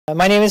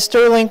My name is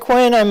Sterling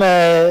Quinn. I'm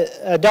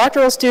a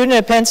doctoral student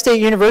at Penn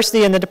State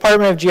University in the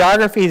Department of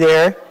Geography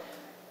there.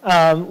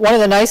 One of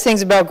the nice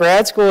things about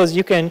grad school is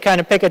you can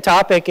kind of pick a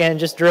topic and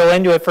just drill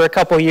into it for a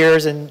couple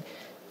years and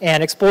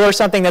explore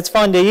something that's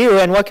fun to you,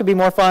 and what could be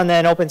more fun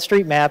than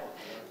OpenStreetMap.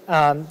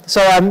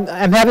 So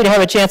I'm happy to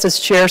have a chance to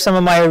share some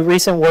of my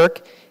recent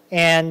work,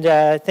 and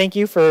thank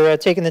you for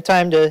taking the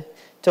time to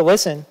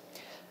listen.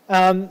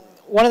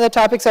 One of the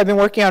topics I've been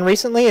working on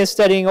recently is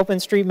studying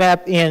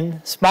OpenStreetMap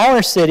in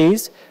smaller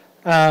cities,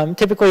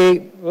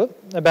 typically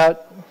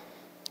about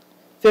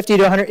 50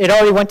 to 100. It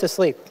already went to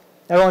sleep.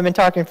 I've only been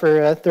talking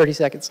for 30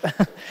 seconds.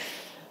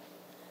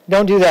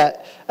 Don't do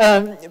that.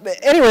 But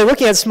anyway,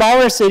 looking at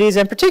smaller cities,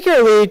 and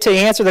particularly to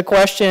answer the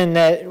question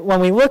that when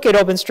we look at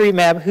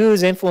OpenStreetMap,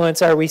 whose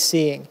influence are we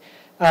seeing?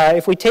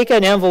 If we take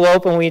an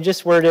envelope and we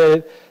just were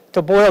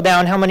to boil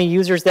down how many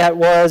users that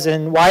was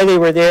and why they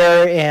were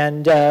there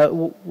and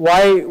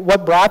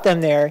what brought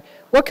them there,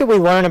 what could we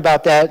learn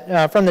about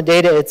that from the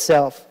data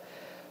itself?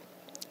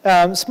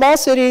 Small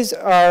cities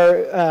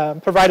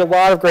provide a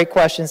lot of great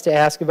questions to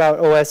ask about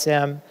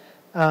OSM.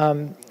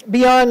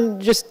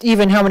 Beyond just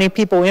even how many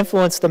people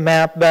influence the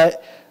map,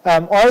 but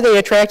are they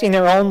attracting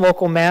their own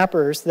local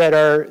mappers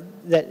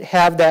that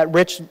have that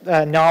rich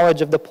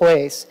knowledge of the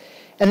place?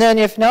 And then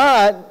if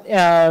not,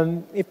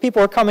 if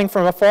people are coming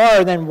from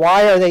afar, then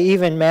why are they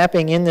even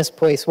mapping in this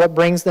place? What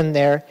brings them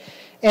there?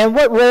 And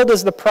what role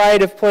does the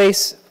pride of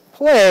place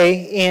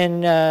play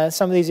in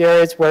some of these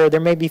areas where there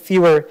may be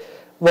fewer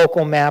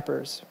local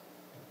mappers?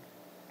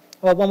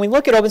 Well, when we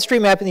look at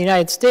OpenStreetMap in the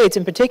United States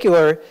in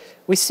particular,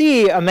 we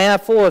see a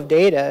map full of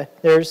data.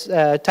 There's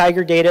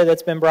tiger data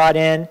that's been brought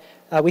in.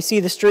 We see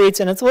the streets,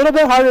 and it's a little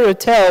bit harder to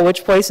tell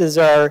which places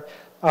are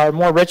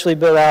more richly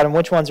built out and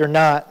which ones are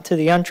not to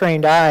the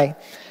untrained eye.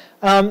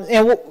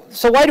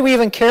 So why do we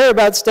even care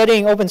about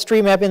studying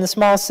OpenStreetMap in the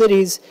small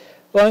cities?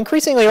 Well,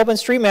 increasingly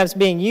OpenStreetMap is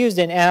being used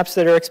in apps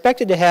that are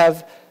expected to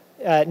have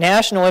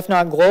national, if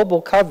not global,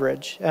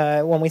 coverage.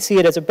 When we see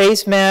it as a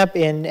base map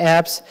in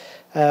apps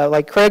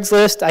like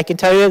Craigslist, I can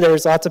tell you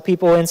there's lots of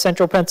people in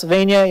central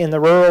Pennsylvania in the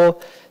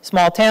rural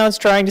small towns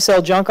trying to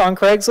sell junk on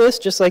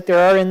Craigslist, just like there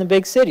are in the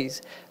big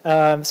cities.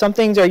 Some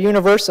things are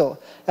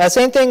universal.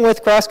 Same thing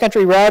with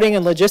cross-country routing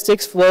and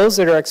logistics flows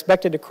that are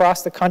expected to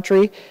cross the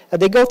country.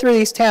 They go through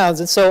these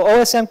towns, and so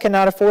OSM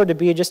cannot afford to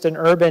be just an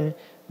urban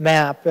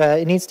map.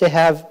 It needs to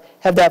have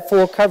that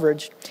full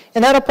coverage.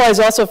 And that applies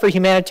also for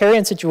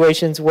humanitarian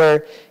situations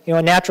where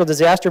a natural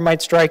disaster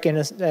might strike in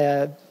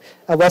a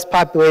less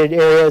populated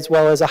area as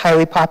well as a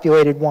highly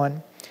populated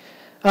one.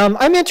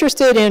 I'm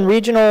interested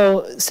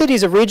in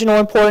cities of regional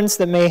importance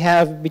that may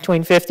have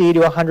between 50 to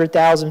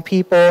 100,000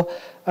 people,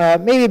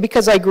 maybe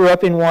because I grew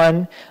up in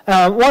one.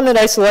 One that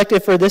I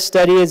selected for this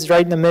study is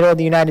right in the middle of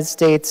the United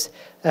States,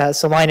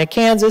 Salina,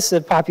 Kansas, a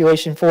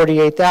population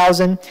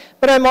 48,000.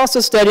 But I'm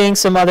also studying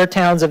some other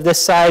towns of this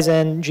size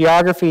and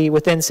geography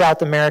within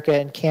South America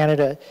and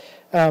Canada,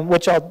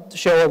 which I'll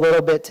show a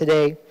little bit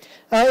today.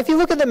 If you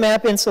look at the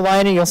map in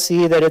Salina, you'll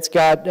see that it's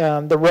got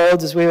the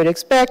roads as we would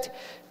expect,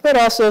 but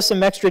also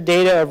some extra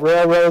data of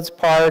railroads,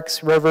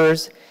 parks,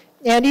 rivers,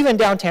 and even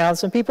downtown.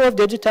 Some people have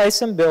digitized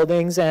some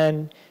buildings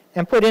and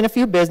put in a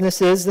few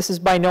businesses. This is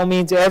by no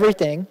means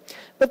everything,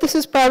 but this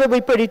is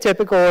probably pretty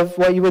typical of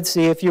what you would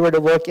see if you were to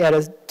look at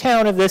a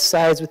town of this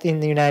size within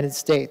the United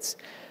States.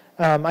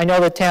 I know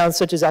that towns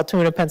such as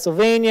Altoona,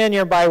 Pennsylvania,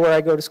 nearby where I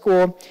go to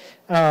school,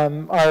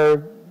 are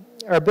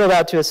built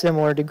out to a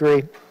similar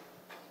degree.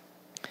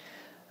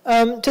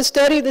 To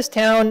study this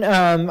town,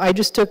 I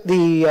just took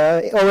the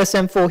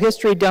OSM full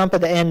history dump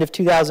at the end of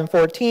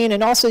 2014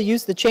 and also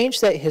used the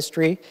changeset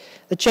history.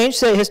 The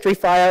changeset history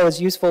file is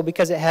useful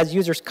because it has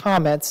users'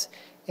 comments,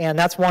 and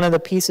that's one of the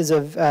pieces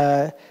of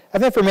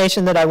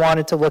information that I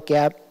wanted to look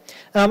at.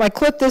 I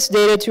clipped this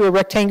data to a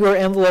rectangular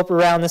envelope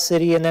around the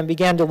city and then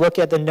began to look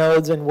at the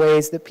nodes and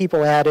ways that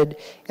people added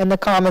and the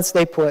comments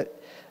they put.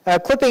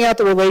 Clipping out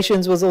the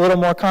relations was a little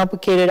more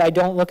complicated. I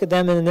don't look at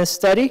them in this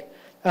study.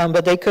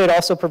 But they could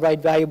also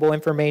provide valuable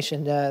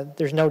information.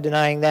 There's no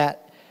denying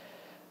that.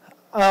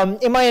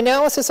 In my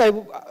analysis,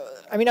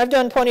 I've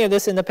done plenty of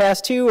this in the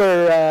past too,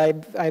 where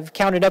I've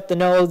counted up the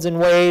nodes and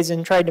ways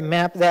and tried to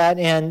map that,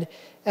 and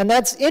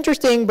that's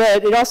interesting,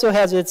 but it also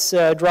has its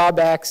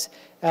drawbacks.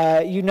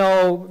 You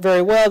know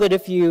very well that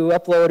if you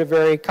upload a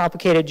very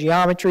complicated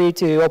geometry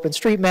to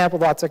OpenStreetMap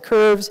with lots of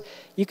curves,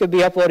 you could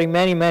be uploading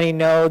many, many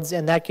nodes,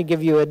 and that could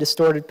give you a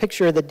distorted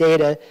picture of the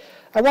data.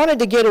 I wanted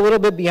to get a little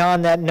bit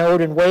beyond that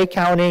node and way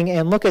counting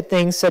and look at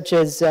things such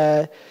as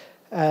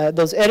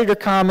those editor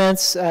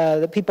comments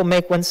that people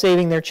make when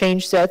saving their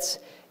change sets,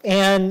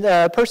 and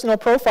personal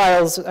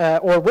profiles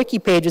or wiki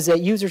pages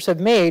that users have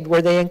made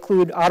where they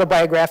include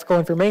autobiographical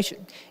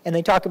information and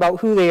they talk about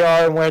who they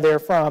are and where they're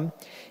from.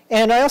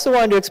 And I also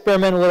wanted to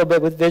experiment a little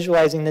bit with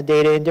visualizing the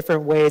data in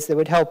different ways that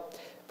would help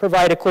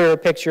provide a clearer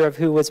picture of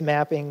who was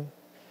mapping.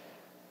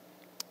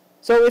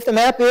 So if the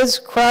map is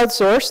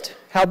crowdsourced,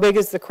 how big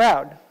is the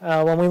crowd?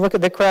 When we look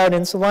at the crowd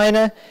in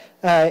Salina,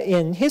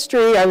 in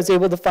history, I was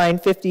able to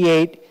find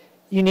 58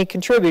 unique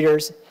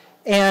contributors.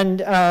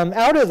 And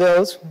out of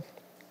those,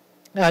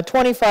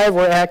 25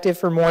 were active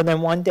for more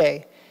than 1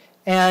 day.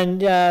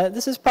 And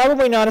this is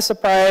probably not a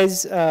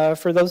surprise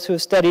for those who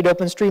have studied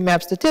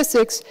OpenStreetMap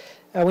statistics.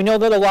 We know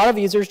that a lot of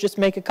users just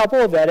make a couple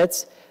of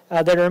edits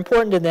that are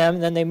important to them,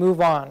 and then they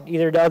move on,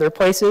 either to other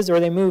places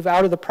or they move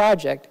out of the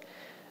project.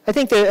 I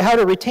think that how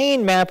to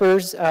retain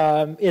mappers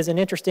is an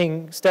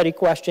interesting study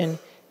question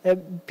that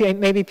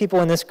maybe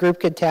people in this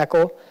group could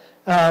tackle.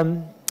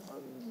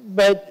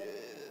 But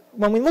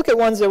when we look at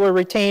ones that were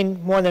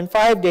retained more than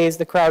 5 days,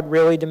 the crowd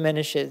really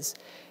diminishes.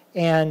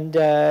 And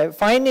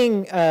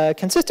finding a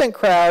consistent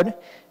crowd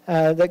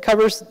that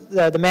covers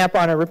the map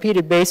on a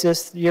repeated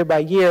basis year by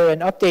year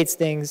and updates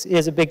things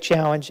is a big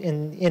challenge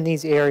in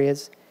these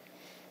areas.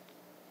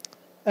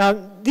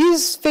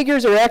 These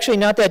figures are actually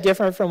not that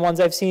different from ones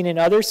I've seen in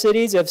other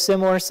cities of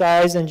similar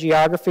size and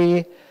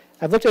geography.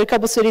 I've looked at a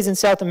couple cities in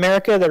South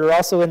America that are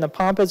also in the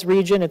Pampas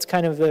region. It's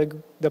kind of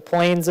the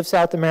plains of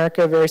South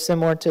America, very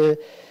similar to,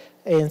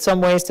 in some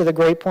ways, to the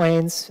Great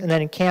Plains. And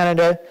then in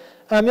Canada,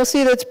 you'll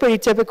see that it's pretty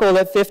typical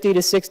that 50 to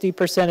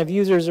 60% of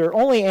users are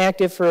only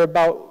active for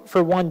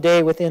 1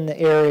 day within the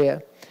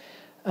area.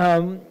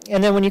 And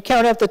then when you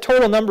count up the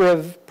total number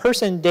of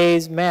person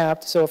days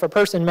mapped, so if a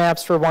person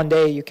maps for 1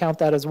 day, you count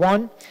that as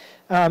 1.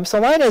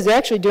 Salina is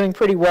actually doing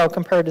pretty well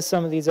compared to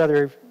some of these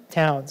other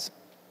towns.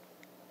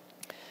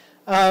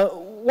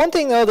 One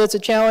thing though that's a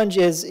challenge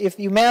is if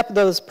you graph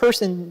those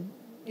person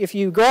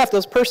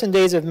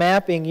days of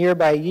mapping year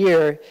by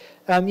year,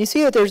 you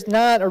see that there's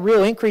not a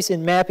real increase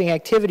in mapping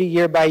activity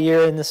year by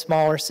year in the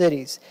smaller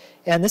cities.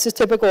 And this is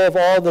typical of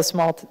all the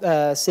small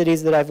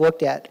cities that I've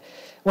looked at.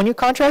 When you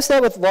contrast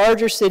that with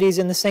larger cities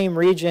in the same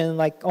region,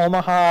 like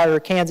Omaha or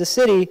Kansas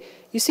City,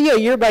 you see a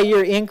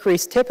year-by-year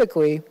increase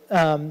typically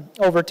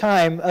over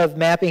time of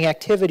mapping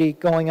activity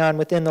going on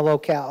within the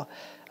locale.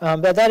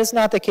 But that is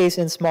not the case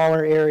in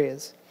smaller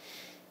areas.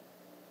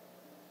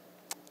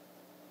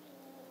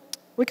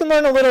 We can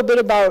learn a little bit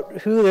about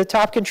who the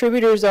top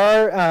contributors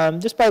are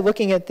just by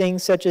looking at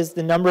things such as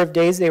the number of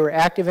days they were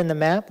active in the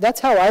map.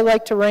 That's how I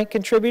like to rank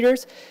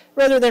contributors,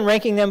 rather than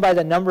ranking them by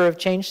the number of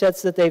change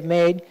sets that they've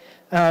made.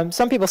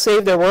 Some people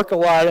save their work a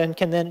lot and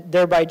can then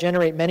thereby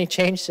generate many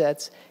change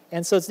sets.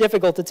 And so it's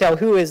difficult to tell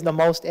who is the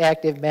most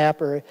active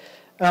mapper.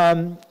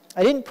 I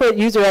didn't put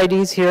user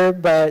IDs here,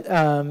 but,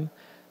 well,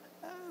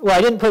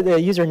 I didn't put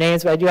the user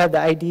names, but I do have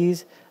the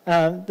IDs.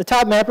 The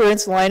top mapper in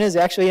Salina is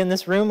actually in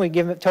this room. We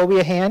give Toby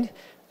a hand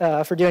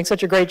for doing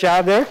such a great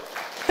job there.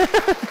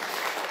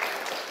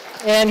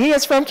 And he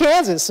is from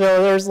Kansas,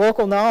 so there's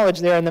local knowledge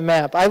there in the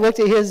map. I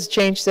looked at his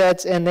change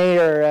sets, and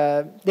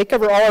they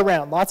cover all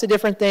around, lots of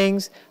different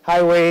things,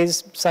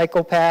 highways,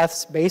 cycle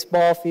paths,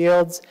 baseball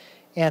fields,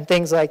 and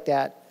things like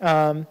that.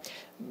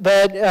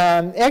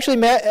 Actually,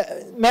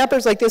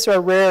 mappers like this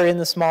are rare in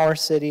the smaller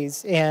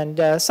cities,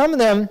 and some of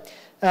them,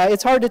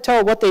 it's hard to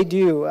tell what they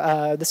do.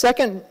 The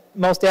second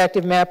most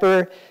active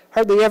mapper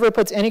hardly ever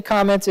puts any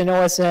comments in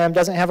OSM,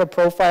 doesn't have a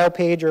profile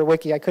page or a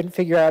wiki. I couldn't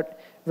figure out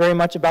very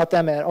much about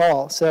them at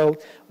all. So,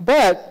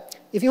 but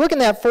if you look in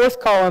that fourth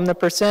column, the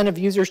percent of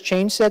users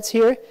change sets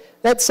here,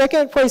 that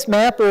second place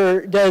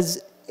mapper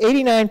does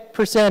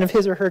 89% of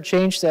his or her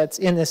change sets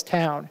in this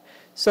town.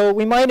 So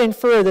we might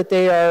infer that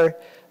they are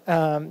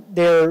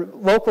they're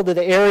local to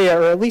the area,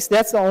 or at least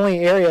that's the only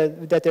area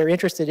that they're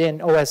interested in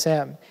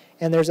OSM.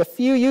 And there's a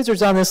few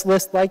users on this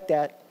list like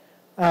that.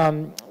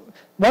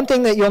 One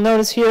thing that you'll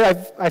notice here,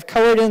 I've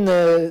colored in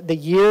the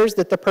years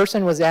that the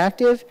person was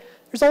active.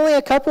 There's only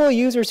a couple of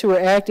users who are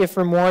active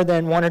for more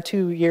than 1 or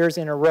 2 years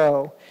in a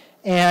row.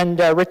 And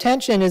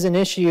retention is an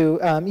issue.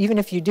 Even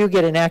if you do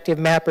get an active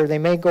mapper, they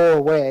may go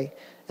away.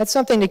 That's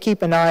something to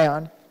keep an eye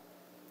on.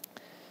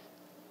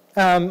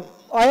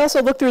 I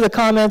also looked through the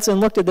comments and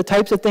looked at the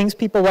types of things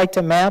people like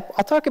to map.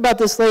 I'll talk about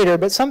this later,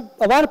 but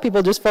a lot of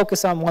people just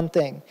focus on one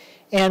thing.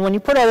 And when you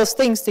put all those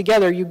things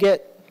together, you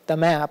get the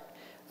map.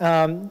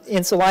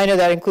 In Salina,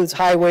 that includes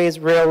highways,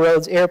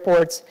 railroads,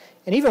 airports,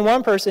 and even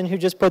one person who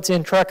just puts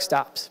in truck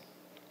stops.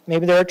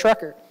 Maybe they're a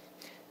trucker.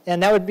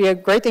 And that would be a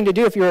great thing to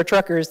do if you were a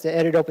trucker, is to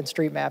edit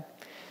OpenStreetMap.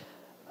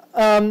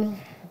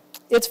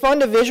 It's fun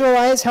to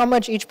visualize how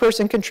much each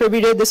person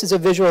contributed. This is a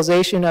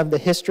visualization of the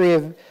history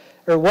of,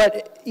 or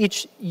what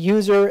each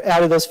user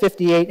out of those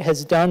 58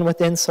 has done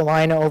within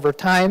Salina over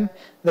time.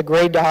 The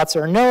gray dots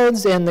are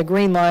nodes, and the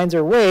green lines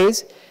are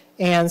ways.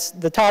 And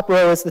the top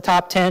row is the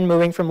top 10,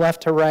 moving from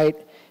left to right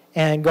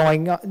and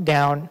going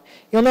down.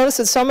 You'll notice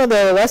that some of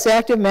the less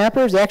active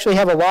mappers actually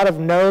have a lot of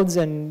nodes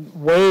and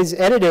ways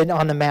edited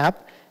on the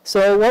map.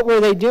 So what were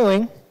they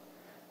doing?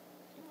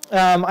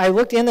 I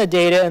looked in the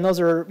data, and those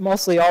are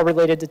mostly all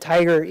related to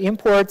Tiger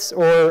imports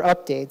or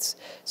updates.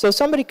 So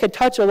somebody could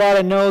touch a lot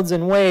of nodes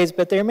and ways,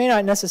 but they may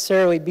not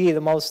necessarily be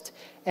the most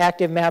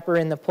active mapper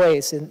in the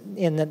place,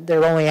 in that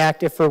they're only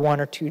active for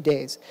 1 or 2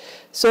 days.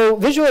 So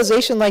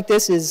visualization like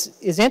this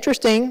is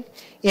interesting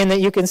in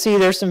that you can see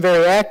there's some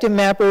very active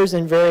mappers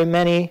and very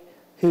many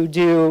who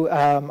do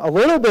a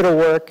little bit of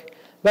work,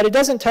 but it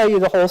doesn't tell you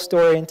the whole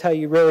story until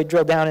you really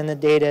drill down in the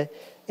data,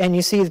 and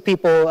you see the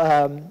people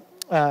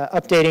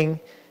updating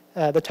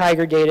the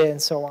Tiger data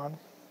and so on.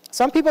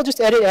 Some people just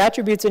edit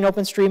attributes in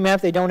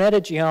OpenStreetMap. They don't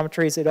edit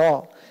geometries at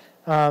all.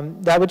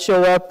 That would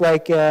show up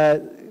like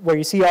where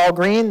you see all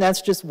green.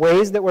 That's just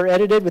ways that were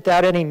edited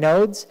without any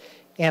nodes.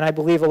 And I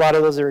believe a lot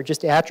of those are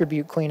just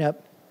attribute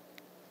cleanup.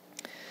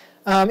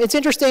 It's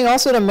interesting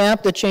also to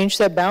map the change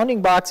set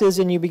bounding boxes,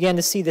 and you begin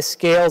to see the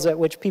scales at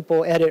which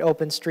people edit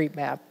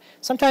OpenStreetMap.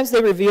 Sometimes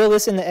they reveal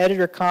this in the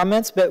editor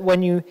comments, but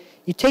when you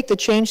take the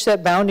change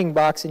set bounding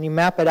box and you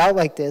map it out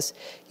like this,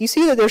 you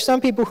see that there's some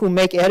people who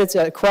make edits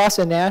across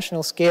a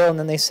national scale and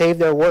then they save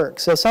their work.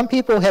 So some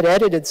people had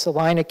edited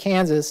Salina,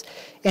 Kansas,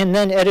 and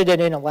then edited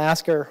in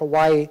Alaska or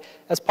Hawaii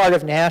as part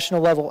of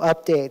national level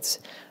updates.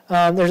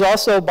 There's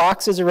also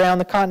boxes around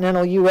the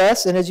continental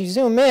US, and as you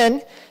zoom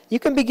in, you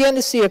can begin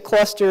to see a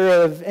cluster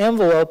of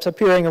envelopes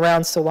appearing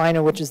around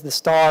Salina, which is the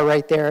star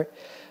right there.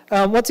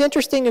 What's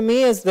interesting to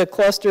me is the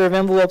cluster of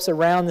envelopes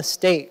around the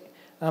state.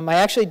 I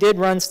actually did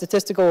run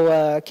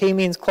statistical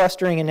k-means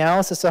clustering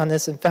analysis on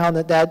this and found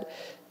that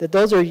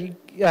those are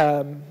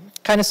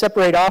kind of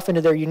separate off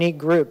into their unique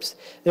groups.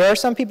 There are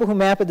some people who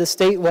map at the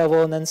state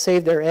level and then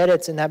save their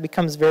edits, and that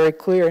becomes very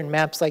clear in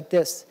maps like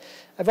this.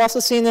 I've also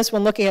seen this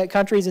when looking at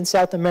countries in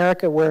South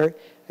America where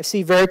I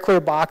see very clear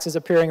boxes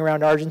appearing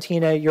around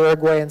Argentina,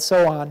 Uruguay, and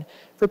so on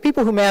for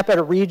people who map at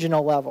a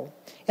regional level.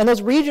 And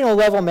those regional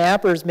level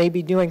mappers may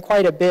be doing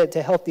quite a bit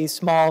to help these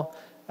small,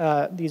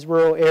 these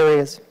rural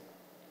areas.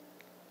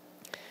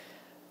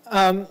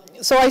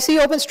 So I see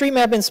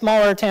OpenStreetMap in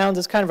smaller towns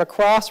as kind of a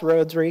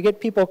crossroads where you get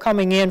people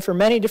coming in for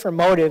many different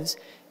motives,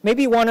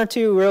 maybe one or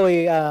two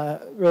really,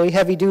 really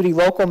heavy-duty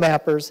local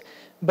mappers.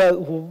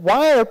 But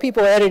why are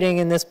people editing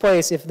in this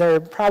place if they're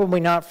probably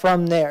not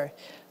from there?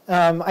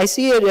 I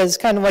see it as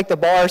kind of like the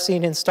bar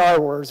scene in Star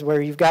Wars,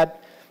 where you've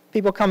got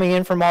people coming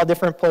in from all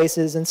different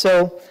places. And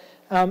so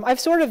I've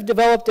sort of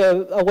developed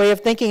a way of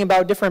thinking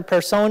about different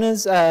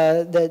personas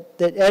that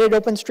edit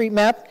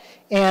OpenStreetMap,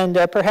 and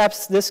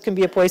perhaps this can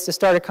be a place to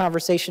start a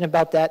conversation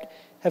about that.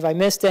 Have I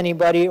missed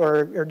anybody,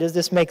 or does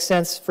this make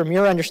sense from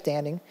your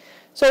understanding?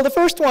 So the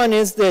first one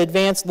is the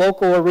advanced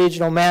local or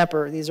regional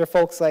mapper. These are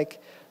folks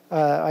like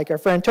our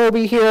friend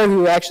Toby here,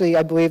 who actually,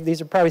 I believe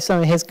these are probably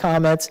some of his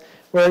comments,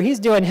 where he's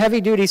doing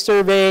heavy-duty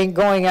surveying,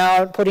 going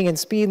out, putting in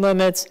speed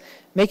limits,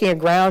 making a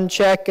ground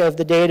check of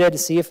the data to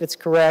see if it's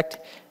correct.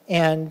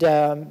 And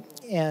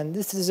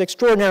this is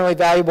extraordinarily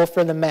valuable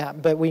for the map,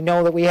 but we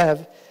know that we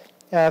have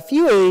a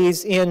few of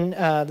these in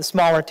the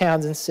smaller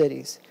towns and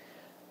cities.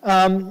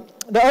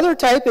 The other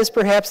type is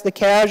perhaps the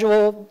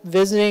casual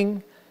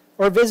visiting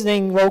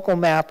local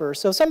mapper.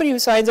 So somebody who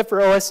signs up for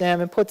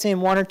OSM and puts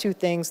in one or two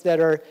things that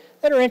are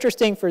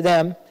interesting for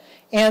them.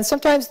 And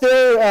sometimes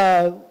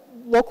their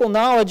local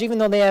knowledge, even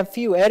though they have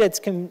few edits,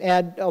 can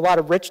add a lot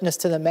of richness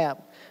to the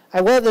map. I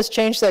love this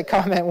change set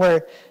comment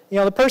where, you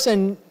know, the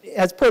person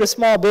has put a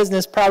small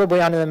business probably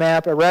onto the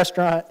map, a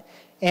restaurant,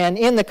 and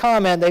in the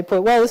comment they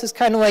put, well, this is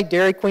kind of like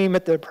Dairy Queen,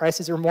 but the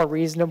prices are more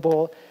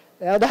reasonable.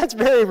 Now, that's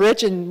very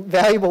rich and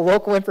valuable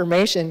local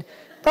information.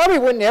 Probably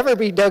wouldn't ever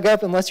be dug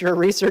up unless you're a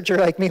researcher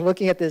like me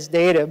looking at this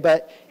data,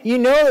 but you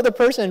know that the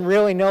person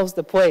really knows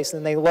the place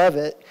and they love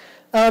it.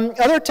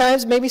 Other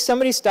times, maybe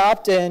somebody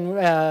stopped at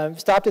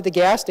the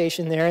gas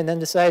station there and then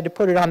decided to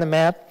put it on the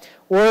map.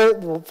 Or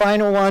the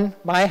final one,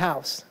 my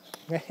house.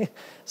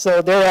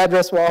 So their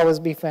address will always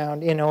be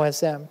found in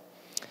OSM.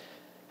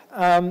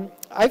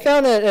 I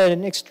found that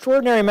an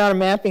extraordinary amount of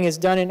mapping is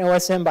done in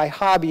OSM by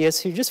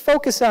hobbyists who just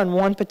focus on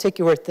one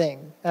particular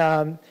thing.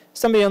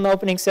 Somebody in the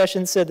opening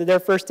session said that their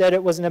first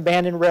edit was an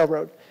abandoned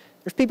railroad.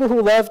 There's people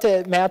who love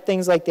to map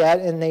things like that,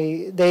 and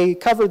they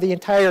cover the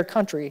entire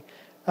country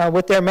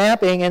with their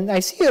mapping, and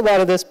I see a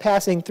lot of this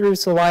passing through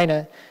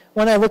Salina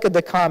when I look at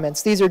the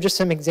comments. These are just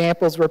some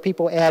examples where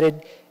people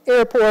added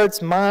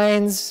airports,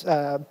 mines,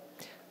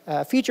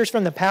 features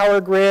from the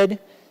power grid,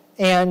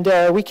 and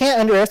we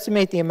can't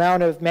underestimate the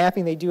amount of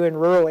mapping they do in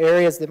rural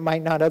areas that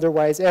might not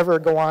otherwise ever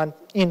go on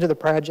into the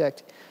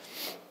project.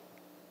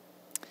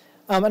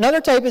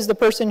 Another type is the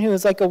person who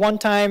is like a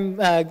one-time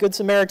Good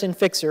Samaritan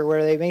fixer,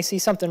 where they may see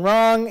something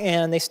wrong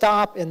and they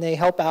stop and they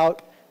help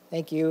out,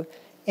 thank you,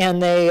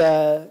 and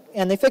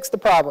they fix the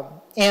problem.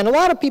 And a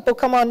lot of people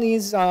come on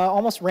these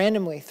almost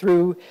randomly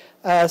through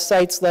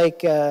sites like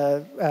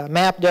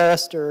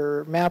MapDust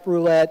or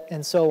MapRoulette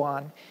and so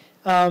on.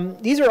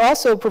 These are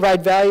also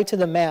provide value to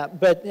the map,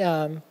 but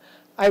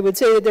I would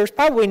say that there's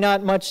probably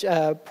not much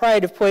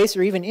pride of place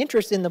or even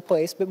interest in the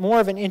place, but more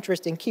of an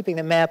interest in keeping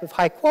the map of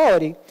high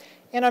quality.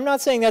 And I'm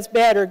not saying that's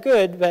bad or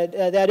good, but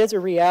that is a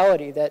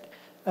reality that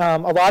a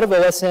lot of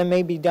OSM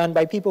may be done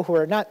by people who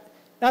are not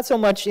so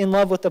much in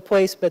love with the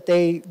place, but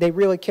they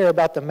really care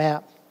about the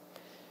map.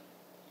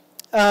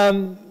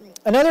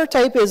 Another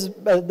type is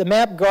the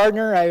map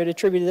gardener. I would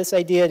attribute this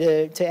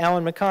idea to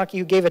Alan McConkey,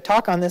 who gave a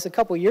talk on this a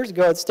couple years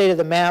ago at State of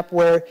the Map,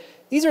 where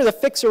these are the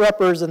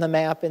fixer-uppers in the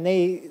map, and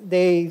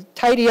they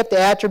tidy up the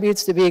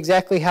attributes to be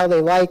exactly how they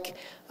like.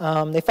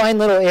 They find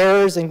little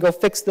errors and go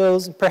fix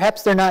those.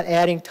 Perhaps they're not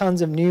adding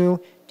tons of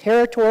new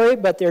territory,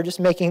 but they're just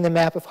making the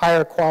map of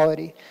higher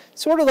quality.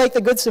 sort of like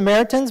the Good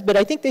Samaritans, but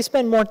I think they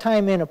spend more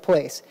time in a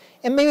place.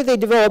 And maybe they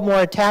develop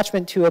more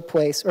attachment to a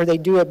place, or they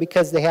do it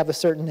because they have a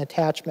certain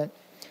attachment.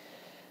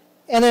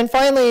 And then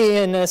finally,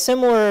 in a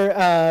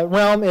similar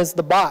realm is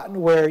the bot,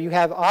 where you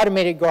have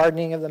automated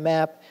gardening of the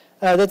map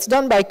that's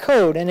done by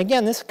code. And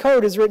again, this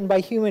code is written by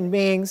human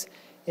beings.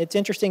 It's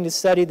interesting to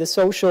study the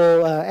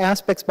social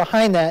aspects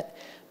behind that.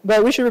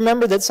 But we should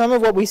remember that some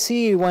of what we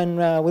see when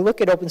we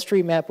look at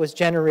OpenStreetMap was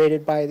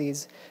generated by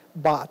these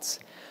bots.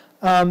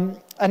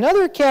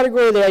 Another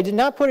category that I did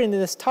not put into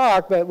this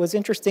talk, but was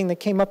interesting that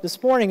came up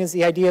this morning, is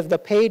the idea of the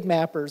paid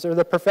mappers or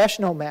the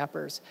professional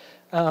mappers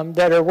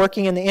that are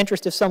working in the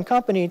interest of some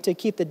company to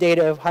keep the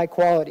data of high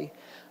quality.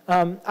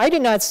 I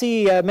did not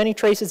see many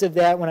traces of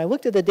that when I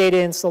looked at the data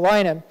in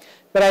Salina,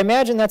 but I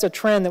imagine that's a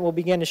trend that will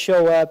begin to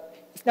show up,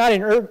 if not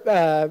in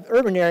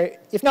urban area,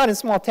 if not in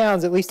small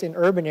towns, at least in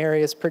urban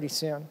areas pretty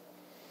soon.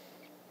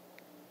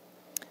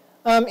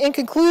 In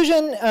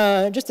conclusion,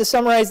 just to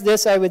summarize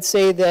this, I would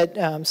say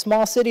that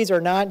small cities are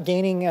not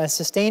gaining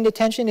sustained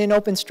attention in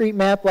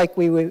OpenStreetMap like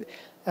we would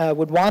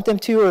want them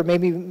to, or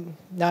maybe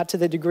not to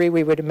the degree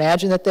we would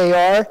imagine that they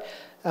are.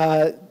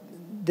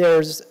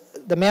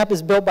 The map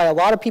is built by a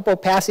lot of people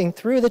passing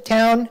through the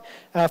town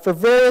for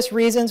various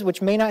reasons,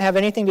 which may not have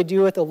anything to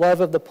do with the love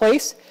of the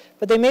place,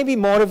 but they may be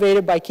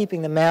motivated by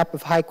keeping the map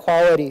of high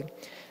quality.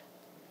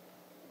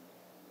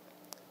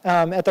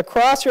 At the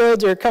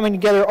Crossroads are coming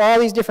together all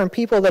these different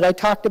people that I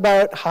talked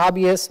about,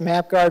 hobbyists,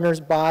 map gardeners,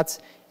 bots,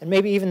 and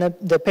maybe even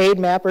the paid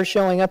mappers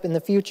showing up in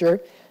the future.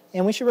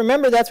 And we should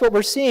remember that's what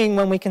we're seeing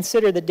when we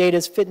consider the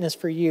data's fitness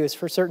for use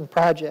for certain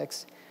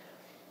projects.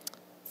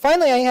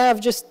 Finally, I have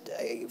just,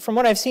 from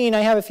what I've seen,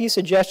 I have a few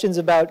suggestions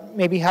about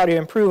maybe how to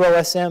improve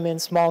OSM in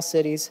small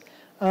cities.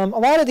 A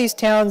lot of these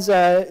towns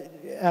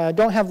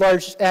don't have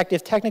large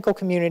active technical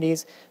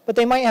communities, but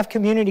they might have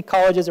community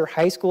colleges or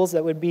high schools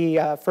that would be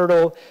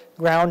fertile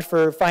ground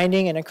for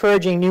finding and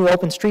encouraging new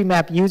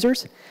OpenStreetMap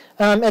users.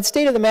 At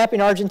State of the Map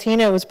in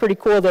Argentina, it was pretty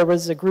cool. There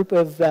was a group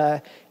of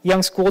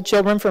young school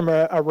children from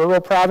a rural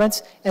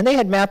province, and they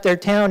had mapped their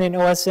town in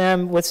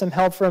OSM with some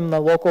help from the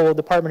local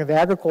Department of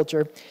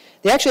Agriculture.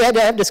 They actually had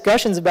to have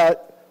discussions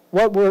about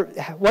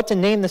what to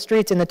name the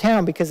streets in the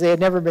town because they had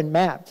never been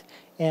mapped.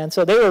 And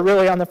so they were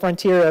really on the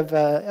frontier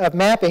of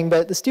mapping,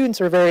 but the students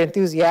are very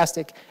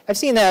enthusiastic. I've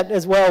seen that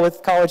as well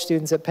with college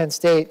students at Penn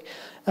State.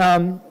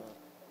 And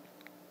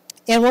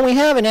when we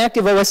have an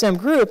active OSM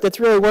group that's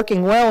really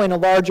working well in a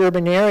large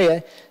urban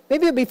area,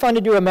 maybe it'd be fun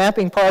to do a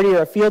mapping party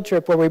or a field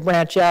trip where we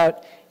branch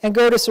out and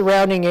go to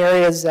surrounding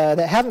areas that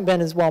haven't been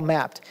as well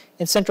mapped.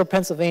 In central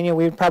Pennsylvania,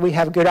 we would probably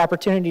have a good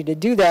opportunity to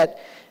do that.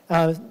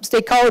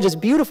 State College is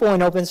beautiful in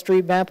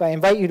OpenStreetMap. I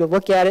invite you to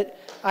look at it.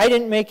 I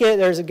didn't make it.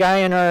 There's a guy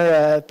in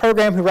our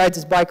program who rides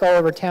his bike all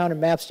over town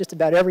and maps just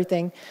about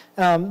everything.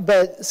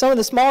 But some of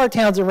the smaller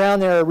towns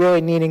around there are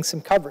really needing some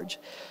coverage.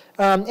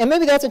 And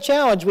maybe that's a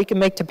challenge we can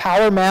make to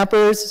power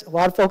mappers, a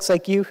lot of folks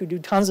like you who do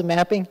tons of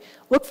mapping.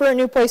 Look for a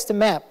new place to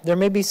map. There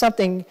may be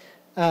something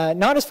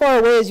not as far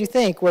away as you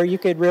think where you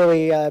could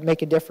really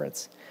make a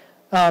difference.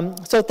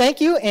 So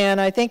thank you, and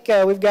I think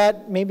we've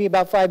got maybe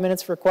about 5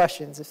 minutes for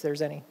questions if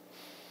there's any.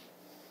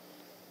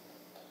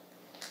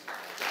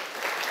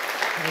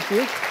 Thank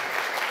you.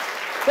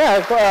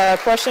 Yeah,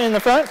 question in the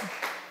front?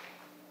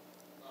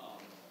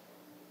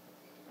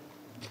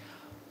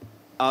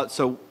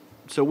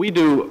 So we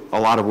do a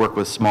lot of work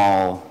with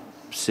small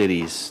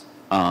cities,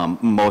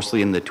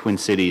 mostly in the Twin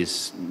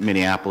Cities,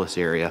 Minneapolis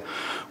area,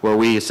 where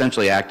we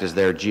essentially act as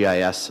their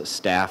GIS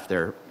staff.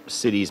 Their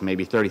cities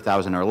maybe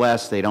 30,000 or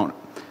less. They don't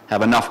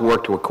have enough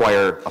work to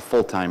acquire a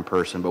full-time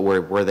person, but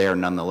we're there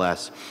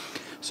nonetheless.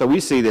 So we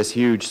see this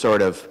huge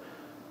sort of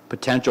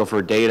potential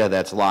for data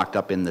that's locked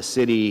up in the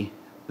city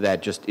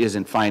that just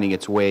isn't finding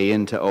its way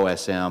into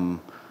OSM.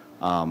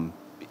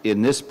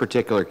 In this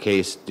particular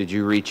case, did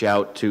you reach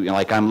out to,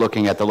 like I'm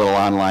looking at the little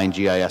online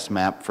GIS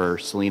map for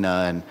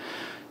Salina and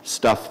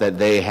stuff that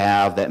they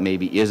have that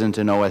maybe isn't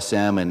in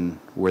OSM, and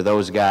were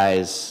those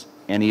guys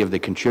any of the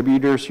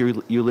contributors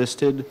you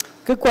listed?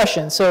 Good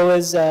question. So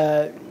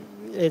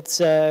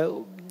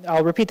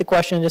I'll repeat the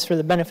question just for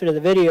the benefit of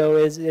the video,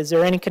 is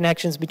there any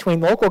connections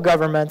between local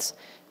governments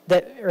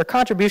that, or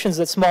contributions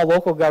that small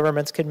local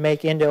governments could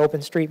make into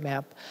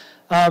OpenStreetMap?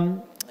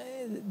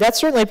 That's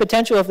certainly a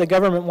potential if the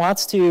government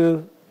wants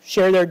to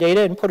share their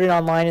data and put it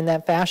online in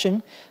that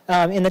fashion.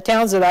 In the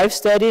towns that I've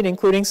studied,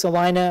 including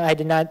Salina, I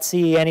did not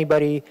see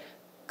anybody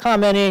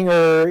commenting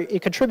or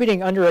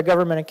contributing under a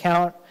government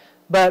account,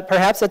 but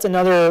perhaps that's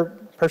another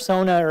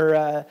persona or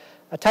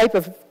a type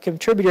of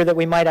contributor that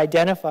we might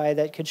identify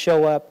that could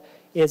show up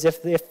is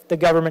if the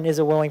government is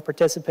a willing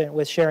participant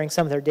with sharing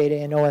some of their data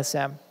in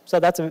OSM. So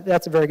that's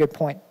a very good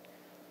point.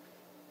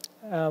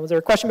 Was there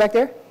a question back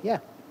there? Yeah.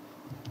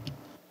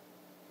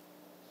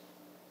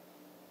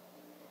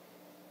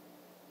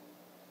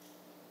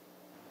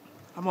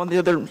 I'm on the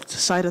other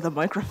side of the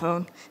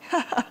microphone.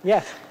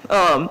 Yeah.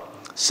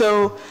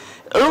 So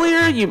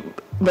earlier you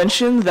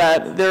mentioned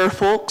that there are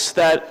folks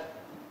that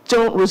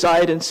don't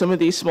reside in some of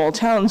these small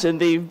towns,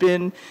 and they've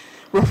been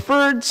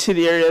referred to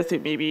the area through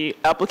maybe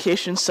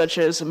applications such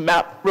as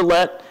Map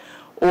Roulette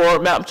or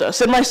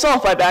MapJust. And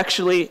myself, I've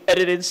actually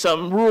edited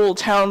some rural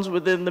towns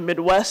within the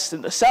Midwest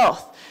and the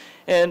South,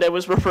 and I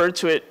was referred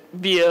to it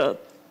via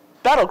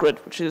BattleGrid,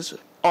 which is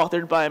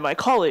authored by my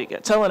colleague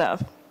at Salina.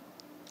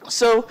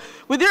 So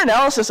with your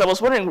analysis, I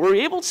was wondering, were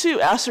you able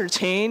to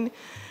ascertain,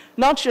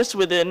 not just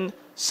within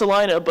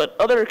Salina, but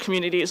other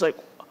communities, like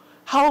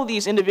how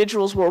these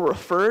individuals were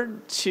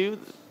referred to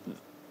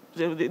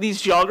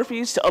these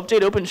geographies to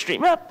update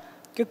OpenStreetMap?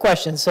 Good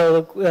question.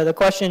 So the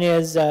question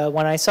is,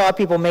 when I saw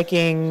people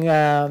making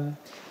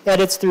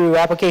edits through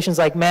applications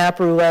like Map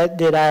Roulette,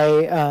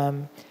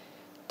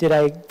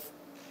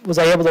 was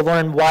I able to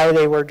learn why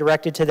they were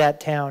directed to that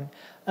town?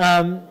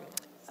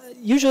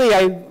 Usually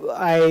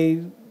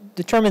I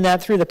determine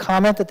that through the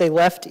comment that they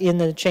left in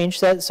the change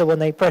set. So when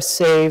they press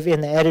save in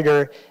the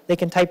editor, they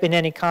can type in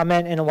any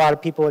comment, and a lot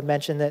of people would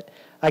mention that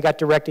I got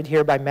directed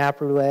here by Map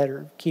Roulette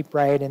or Keep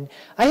Right. And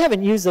I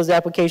haven't used those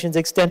applications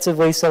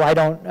extensively, so I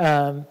don't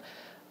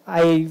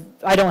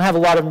have a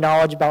lot of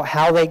knowledge about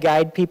how they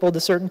guide people to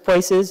certain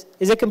places.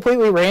 Is it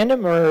completely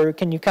random, or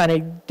can you kind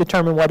of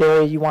determine what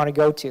area you want to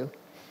go to?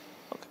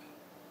 Okay.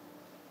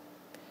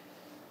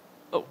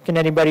 Oh. Can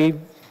anybody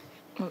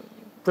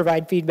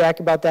provide feedback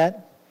about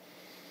that?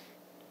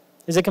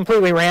 Is it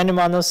completely random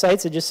on those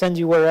sites? It just sends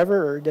you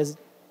wherever, or does it?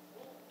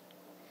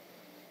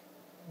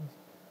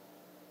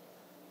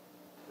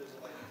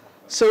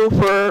 So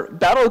for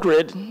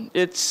BattleGrid,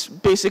 it's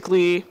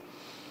basically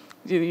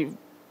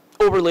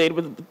overlaid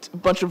with a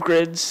bunch of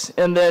grids,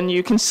 and then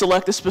you can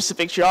select a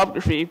specific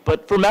geography.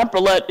 But for Map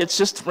Roulette, it's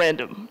just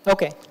random.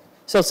 Okay,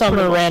 so some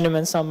are random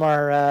and some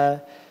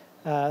are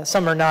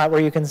not,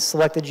 where you can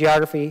select the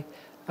geography.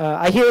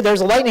 I hear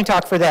there's a lightning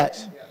talk for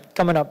that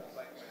coming up.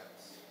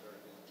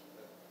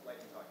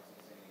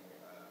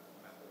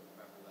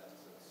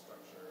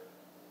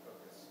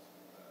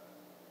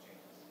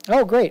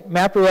 Oh, great.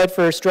 Map Roulette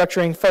for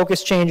structuring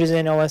focus changes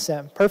in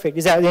OSM. Perfect.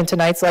 Is that in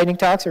tonight's lightning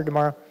talks or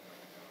tomorrow?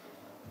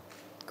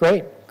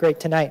 Great. Great.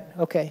 Tonight.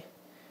 Okay.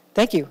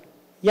 Thank you.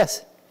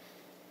 Yes?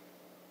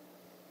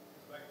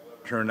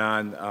 Turn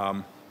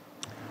on.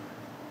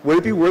 Would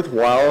it be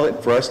worthwhile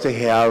for us to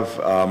have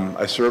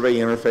a survey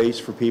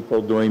interface for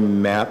people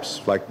doing maps,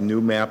 like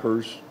new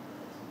mappers?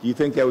 Do you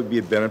think that would be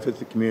a benefit to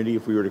the community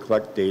if we were to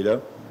collect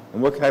data?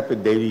 And what type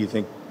of data do you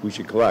think we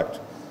should collect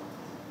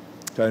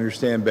to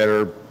understand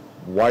better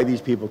why these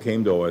people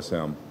came to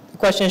OSM? The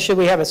question is, should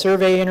we have a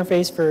survey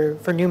interface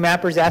for new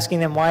mappers, asking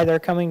them why they're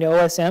coming to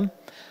OSM?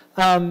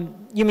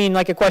 You mean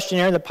like a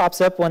questionnaire that pops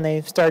up when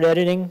they start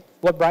editing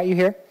what brought you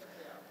here?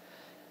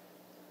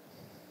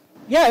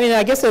 Yeah, I mean,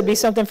 I guess it would be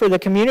something for the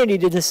community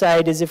to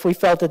decide, is if we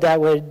felt that that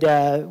would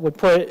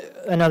put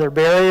another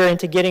barrier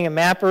into getting a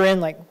mapper in,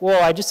 like, whoa,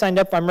 I just signed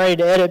up, I'm ready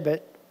to edit,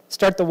 but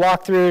start the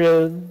walkthrough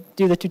to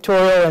do the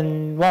tutorial,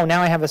 and whoa,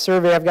 now I have a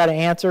survey I've got to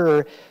answer,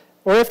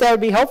 or if that would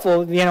be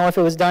helpful, you know, if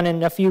it was done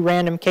in a few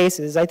random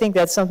cases. I think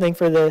that's something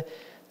for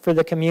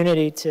the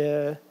community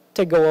to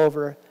go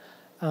over.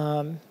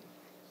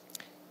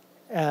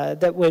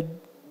 That would,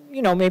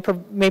 you know, may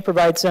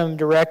provide some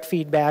direct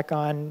feedback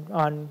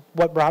on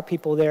what brought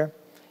people there.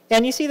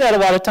 And you see that a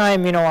lot of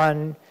time, you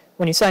know,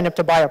 when you sign up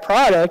to buy a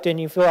product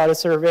and you fill out a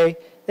survey,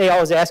 they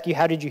always ask you,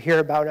 how did you hear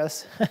about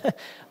us?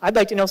 I'd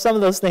like to know some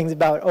of those things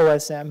about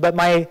OSM, but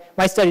my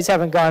studies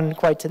haven't gone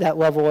quite to that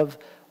level of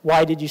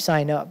why did you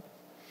sign up?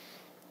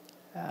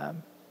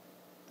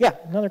 Yeah,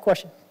 another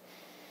question.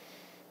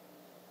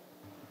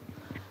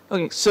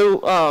 Okay,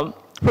 so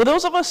for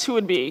those of us who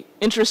would be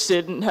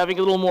interested in having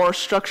a little more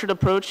structured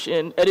approach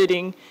in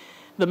editing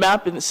the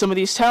map in some of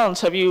these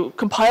towns, have you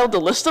compiled a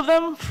list of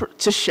them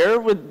to share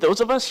with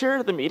those of us here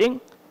at the meeting?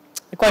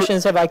 The question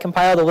is, have I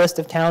compiled a list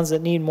of towns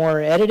that need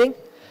more editing?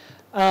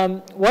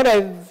 What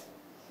I've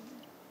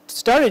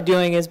started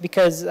doing is,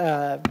 because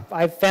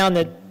I've found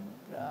that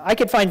I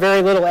could find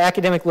very little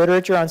academic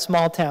literature on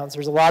small towns.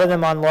 There's a lot of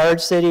them on large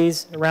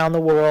cities around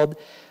the world.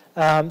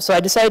 So I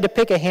decided to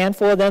pick a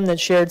handful of them that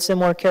shared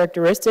similar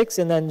characteristics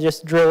and then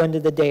just drill into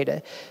the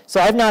data.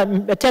 So I've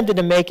not attempted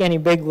to make any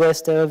big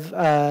list of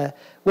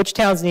which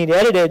towns need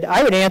edited.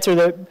 I would answer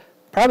that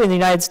probably in the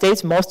United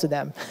States, most of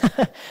them.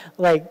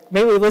 Like,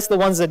 maybe list the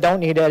ones that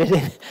don't need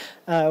edited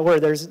where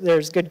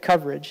there's good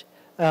coverage.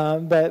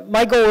 But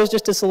my goal was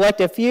just to select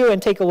a few and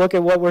take a look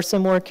at what were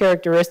similar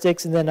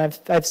characteristics, and then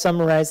I've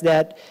summarized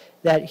that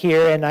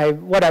here.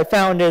 And what I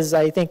found is,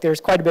 I think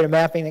there's quite a bit of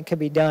mapping that could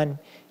be done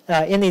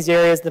in these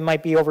areas that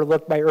might be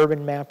overlooked by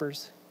urban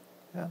mappers.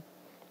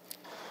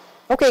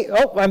 Okay,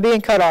 oh, I'm being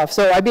cut off.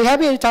 So I'd be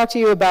happy to talk to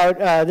you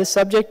about this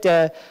subject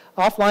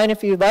offline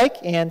if you'd like,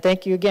 and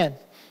thank you again.